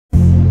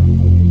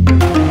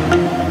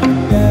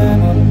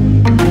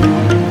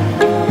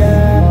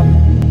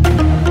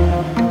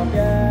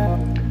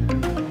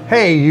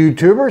Hey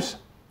YouTubers,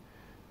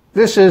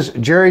 this is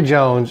Jerry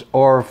Jones,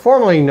 or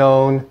formerly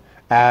known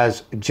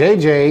as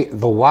JJ the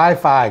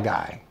Wi-Fi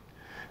Guy.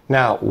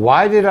 Now,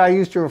 why did I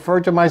used to refer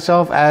to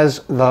myself as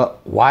the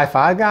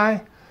Wi-Fi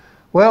Guy?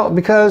 Well,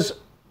 because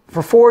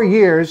for 4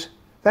 years,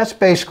 that's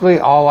basically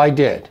all I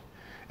did.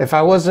 If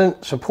I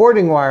wasn't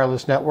supporting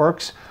wireless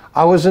networks,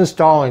 I was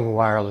installing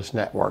wireless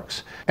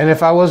networks. And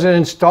if I wasn't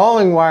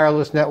installing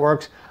wireless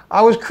networks,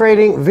 I was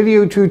creating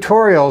video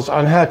tutorials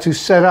on how to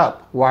set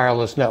up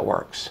wireless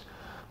networks.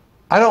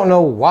 I don't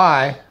know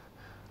why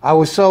I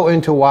was so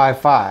into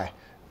Wi-Fi,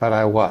 but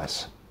I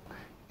was.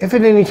 If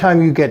at any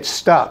time you get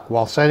stuck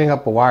while setting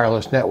up a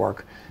wireless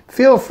network,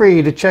 feel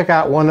free to check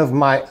out one of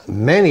my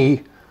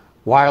many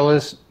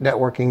wireless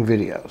networking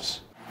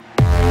videos.